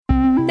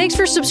Thanks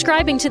for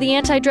subscribing to the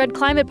Anti-Dread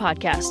Climate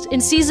Podcast.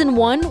 In Season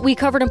 1, we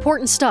covered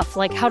important stuff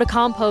like how to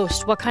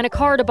compost, what kind of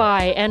car to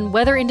buy, and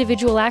whether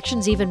individual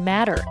actions even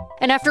matter.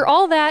 And after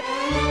all that,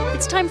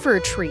 it's time for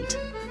a treat.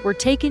 We're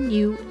taking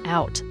you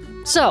out.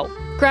 So,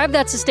 grab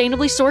that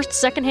sustainably sourced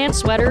secondhand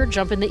sweater,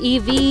 jump in the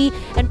EV,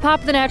 and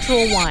pop the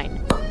natural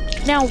wine.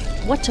 Now,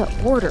 what to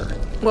order?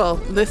 Well,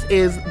 this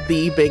is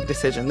the big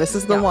decision. This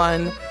is the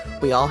one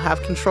we all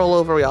have control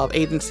over. We all have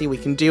agency. We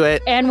can do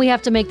it. And we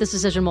have to make this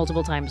decision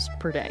multiple times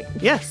per day.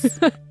 Yes.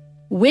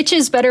 Which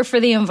is better for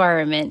the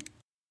environment?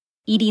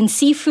 Eating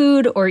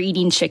seafood or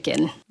eating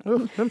chicken?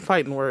 Ooh, I'm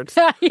fighting words.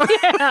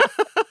 Yeah.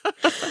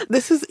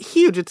 This is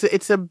huge.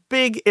 It's a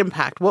big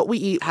impact. What we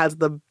eat has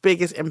the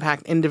biggest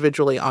impact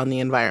individually on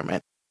the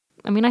environment.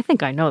 I mean, I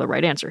think I know the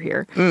right answer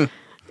here.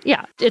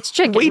 Yeah, it's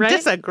chicken, We right?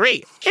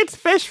 disagree. It's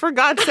fish, for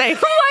God's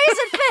sake. Why is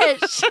it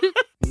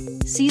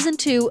fish? Season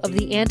 2 of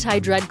the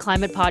Anti-Dread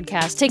Climate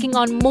Podcast, taking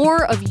on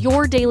more of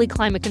your daily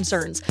climate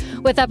concerns,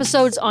 with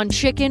episodes on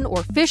chicken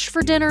or fish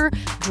for dinner,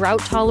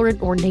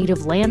 drought-tolerant or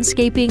native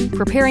landscaping,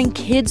 preparing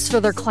kids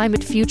for their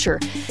climate future,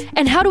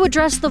 and how to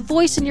address the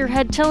voice in your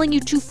head telling you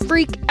to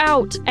freak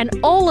out, and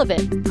all of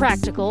it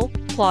practical,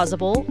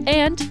 plausible,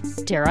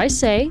 and, dare I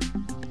say,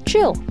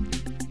 chill.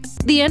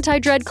 The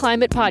Anti-Dread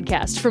Climate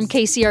Podcast from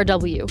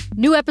KCRW.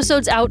 New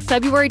episodes out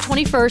February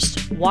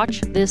 21st.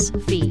 Watch this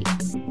feed.